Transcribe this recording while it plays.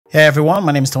Hey everyone,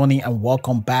 my name is Tony and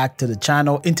welcome back to the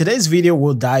channel. In today's video,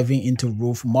 we're diving into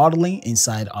roof modeling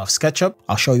inside of SketchUp.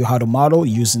 I'll show you how to model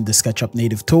using the SketchUp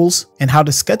native tools and how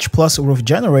the SketchPlus Roof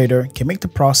Generator can make the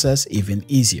process even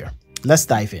easier. Let's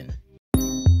dive in.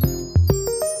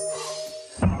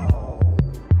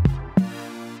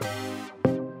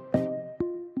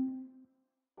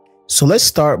 So let's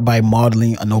start by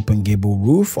modeling an open gable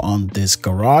roof on this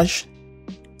garage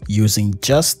using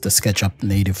just the SketchUp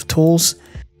native tools.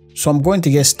 So I'm going to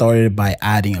get started by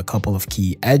adding a couple of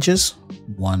key edges,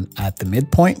 one at the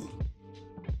midpoint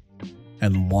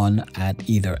and one at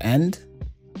either end.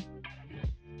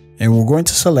 And we're going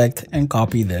to select and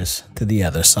copy this to the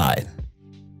other side.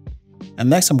 And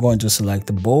next I'm going to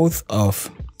select both of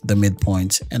the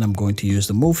midpoints and I'm going to use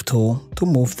the move tool to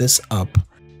move this up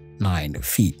 9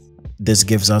 feet. This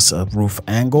gives us a roof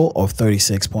angle of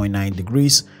 36.9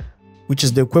 degrees, which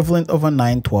is the equivalent of a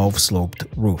 912 sloped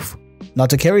roof. Now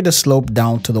to carry the slope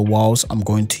down to the walls, I'm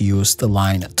going to use the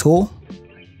line tool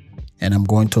and I'm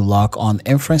going to lock on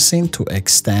inferencing to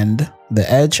extend the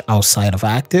edge outside of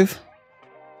active.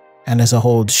 And as I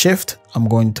hold shift, I'm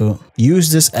going to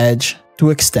use this edge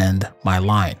to extend my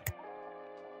line.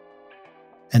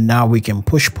 And now we can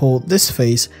push pull this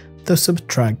face to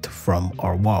subtract from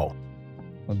our wall.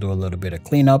 We'll do a little bit of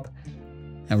cleanup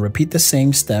and repeat the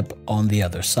same step on the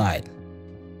other side.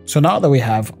 So now that we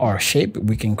have our shape,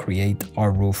 we can create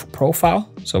our roof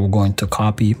profile. So we're going to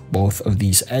copy both of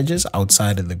these edges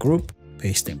outside of the group,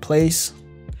 paste in place.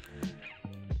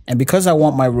 And because I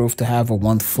want my roof to have a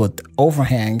 1 foot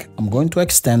overhang, I'm going to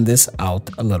extend this out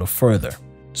a little further.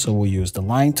 So we'll use the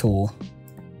line tool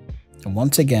and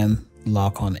once again,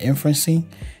 lock on inferencing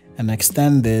and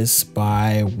extend this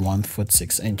by 1 foot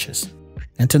 6 inches.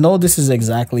 And to know this is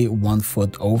exactly 1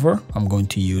 foot over, I'm going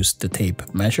to use the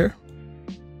tape measure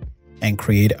and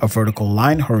create a vertical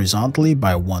line horizontally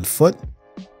by 1 foot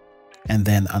and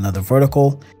then another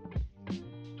vertical.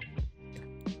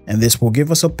 And this will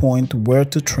give us a point where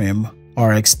to trim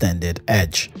our extended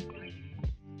edge.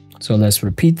 So let's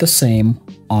repeat the same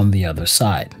on the other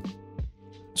side.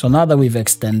 So now that we've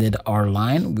extended our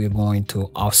line, we're going to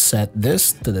offset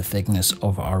this to the thickness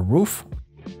of our roof.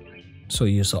 So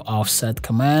use the offset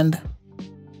command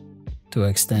to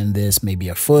extend this maybe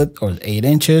a foot or 8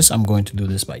 inches. I'm going to do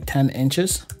this by 10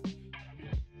 inches.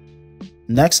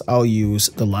 Next, I'll use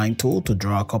the line tool to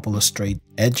draw a couple of straight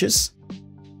edges.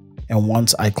 And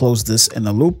once I close this in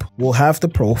a loop, we'll have the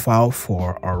profile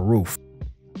for our roof.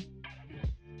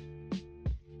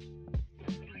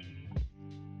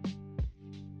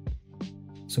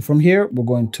 So from here, we're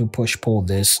going to push pull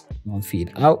this 1 feet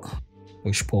out,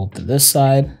 push pull to this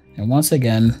side, and once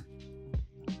again,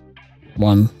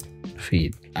 1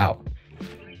 feet out.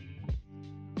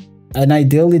 And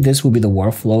ideally, this will be the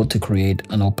workflow to create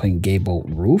an open gable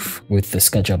roof with the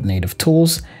SketchUp native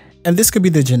tools. And this could be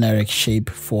the generic shape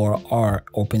for our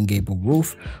open gable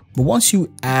roof. But once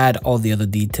you add all the other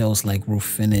details like roof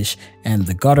finish and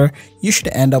the gutter, you should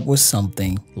end up with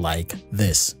something like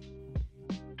this.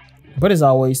 But as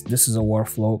always, this is a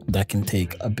workflow that can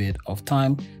take a bit of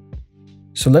time.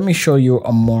 So let me show you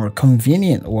a more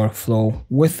convenient workflow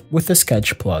with the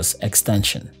SketchPlus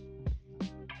extension.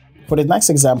 For the next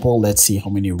example, let's see how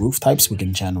many roof types we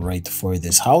can generate for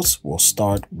this house. We'll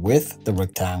start with the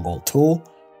rectangle tool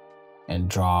and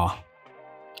draw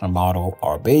or model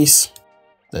our base.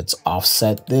 Let's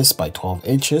offset this by 12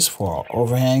 inches for our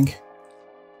overhang.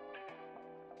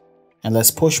 And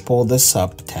let's push pull this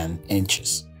up 10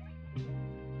 inches.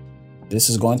 This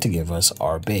is going to give us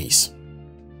our base.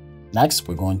 Next,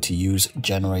 we're going to use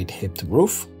Generate Hipped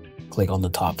Roof. Click on the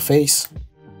top face.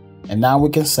 And now we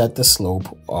can set the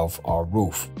slope of our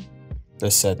roof.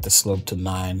 Let's set the slope to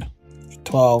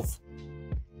 912.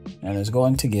 And it's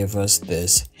going to give us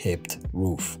this hipped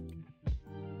roof.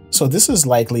 So this is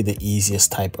likely the easiest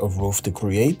type of roof to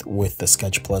create with the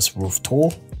SketchPlus Roof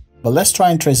tool. But let's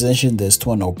try and transition this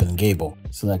to an open gable.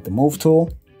 Select the Move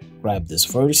tool, grab this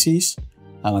vertices,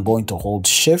 and I'm going to hold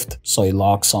shift so it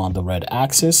locks on the red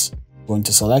axis. I'm going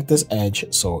to select this edge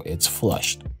so it's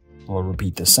flushed. We'll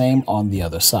repeat the same on the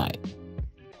other side.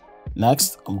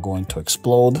 Next, I'm going to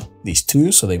explode these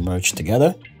two so they merge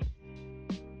together.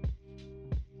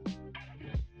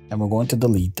 And we're going to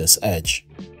delete this edge.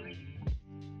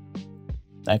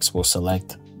 Next, we'll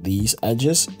select these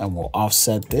edges and we'll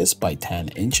offset this by 10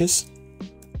 inches.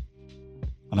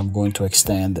 And I'm going to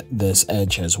extend this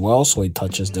edge as well so it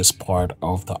touches this part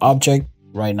of the object.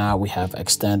 Right now we have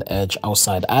extend edge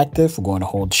outside active. We're going to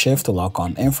hold shift to lock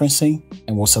on inferencing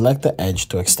and we'll select the edge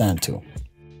to extend to.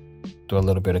 Do a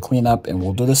little bit of cleanup and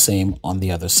we'll do the same on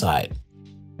the other side.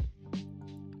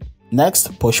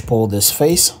 Next, push pull this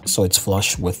face so it's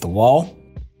flush with the wall.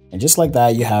 And just like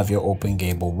that, you have your open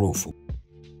gable roof.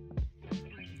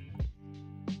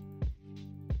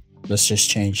 Let's just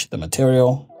change the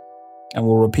material and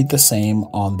we'll repeat the same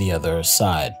on the other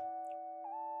side.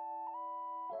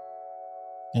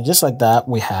 And just like that,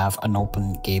 we have an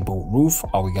open gable roof.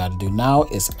 All we got to do now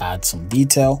is add some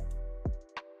detail,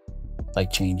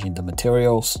 like changing the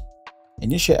materials,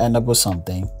 and you should end up with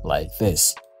something like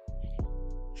this.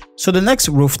 So the next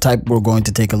roof type we're going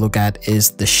to take a look at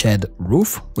is the shed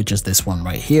roof, which is this one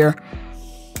right here.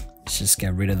 Let's just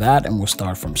get rid of that and we'll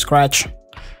start from scratch.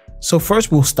 So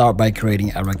first we'll start by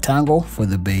creating a rectangle for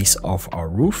the base of our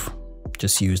roof.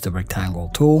 Just use the rectangle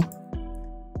tool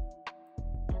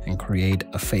and create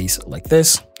a face like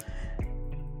this.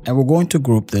 And we're going to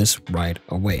group this right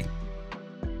away.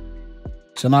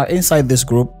 So now inside this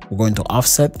group, we're going to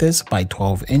offset this by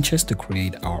 12 inches to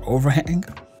create our overhang.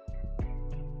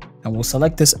 And we'll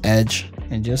select this edge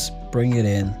and just bring it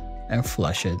in and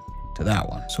flush it to that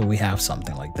one. So we have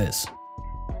something like this.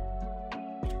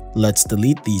 Let's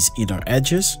delete these inner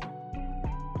edges.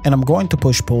 And I'm going to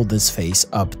push pull this face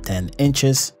up 10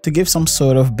 inches to give some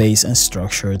sort of base and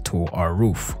structure to our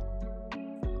roof.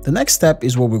 The next step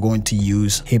is where we're going to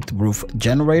use Hexagonal Roof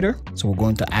Generator. So we're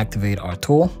going to activate our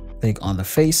tool, click on the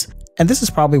face. And this is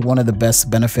probably one of the best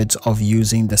benefits of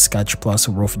using the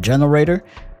SketchPlus Roof Generator.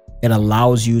 It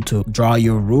allows you to draw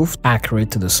your roof accurate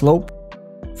to the slope.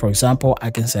 For example, I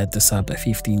can set this up at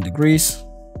 15 degrees,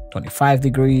 25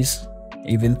 degrees,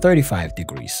 even 35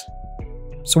 degrees.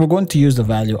 So we're going to use the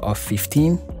value of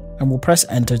 15 and we'll press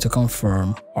enter to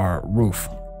confirm our roof.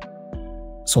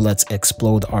 So let's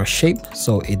explode our shape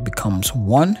so it becomes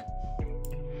 1.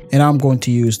 And I'm going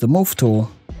to use the move tool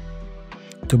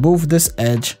to move this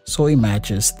edge so it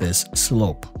matches this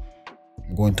slope.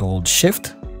 I'm going to hold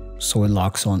shift so it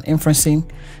locks on inferencing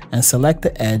and select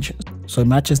the edge so it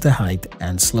matches the height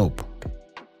and slope.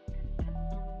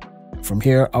 From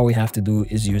here, all we have to do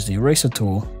is use the eraser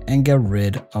tool and get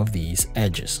rid of these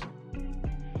edges.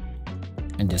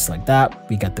 And just like that,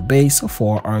 we got the base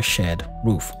for our shed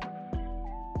roof.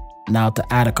 Now to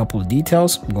add a couple of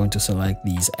details, I'm going to select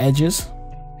these edges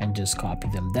and just copy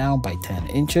them down by 10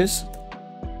 inches.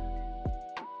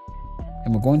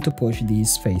 And we're going to push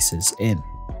these faces in.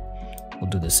 We'll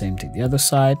do the same to the other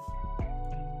side.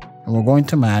 And we're going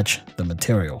to match the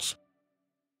materials.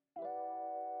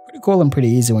 Pretty cool and pretty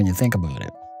easy when you think about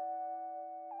it.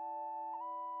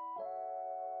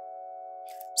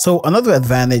 So another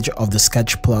advantage of the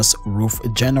SketchPlus Roof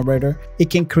Generator, it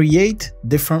can create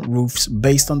different roofs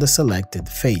based on the selected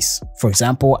face. For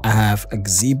example, I have a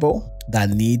gazebo that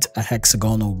needs a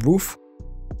hexagonal roof,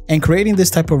 and creating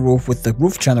this type of roof with the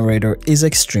roof generator is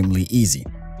extremely easy.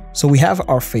 So we have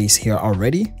our face here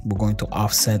already. We're going to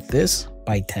offset this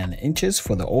by 10 inches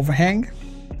for the overhang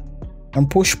and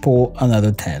push pull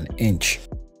another 10 inch.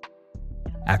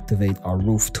 Activate our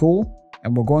roof tool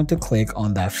and we're going to click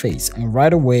on that face, and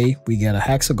right away we get a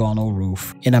hexagonal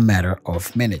roof in a matter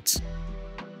of minutes.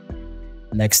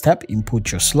 Next step,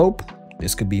 input your slope.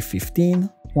 This could be 15,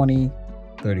 20,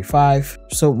 35.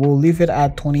 So we'll leave it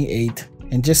at 28.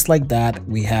 And just like that,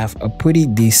 we have a pretty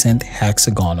decent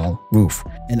hexagonal roof.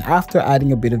 And after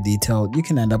adding a bit of detail, you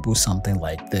can end up with something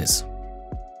like this.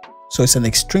 So it's an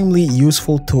extremely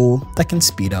useful tool that can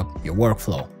speed up your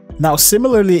workflow. Now,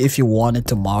 similarly, if you wanted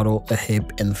to model a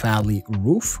hip and valley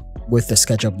roof with the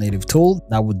SketchUp native tool,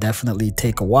 that would definitely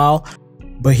take a while.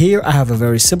 But here I have a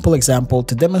very simple example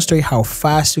to demonstrate how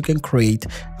fast you can create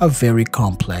a very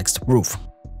complex roof.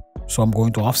 So I'm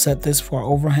going to offset this for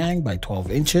overhang by 12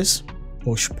 inches,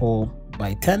 push pull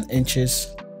by 10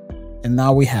 inches, and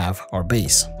now we have our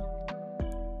base.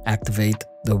 Activate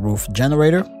the roof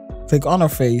generator, click on our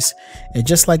face, and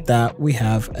just like that, we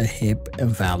have a hip and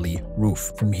valley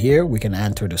roof. From here, we can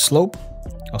enter the slope.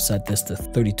 I'll set this to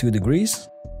 32 degrees.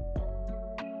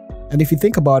 And if you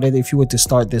think about it, if you were to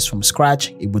start this from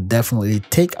scratch, it would definitely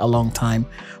take a long time.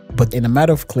 But in a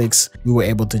matter of clicks, we were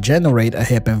able to generate a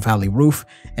hip and valley roof.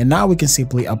 And now we can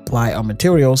simply apply our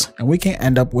materials and we can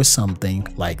end up with something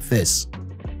like this.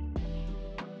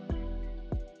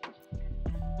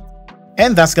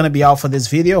 And that's going to be all for this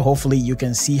video. Hopefully you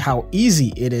can see how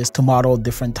easy it is to model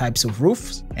different types of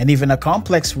roofs. And even a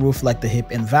complex roof like the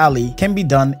hip and valley can be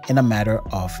done in a matter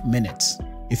of minutes.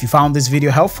 If you found this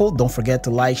video helpful, don't forget to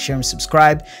like, share, and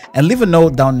subscribe, and leave a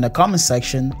note down in the comment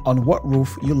section on what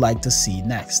roof you'd like to see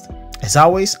next. As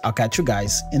always, I'll catch you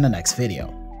guys in the next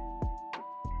video.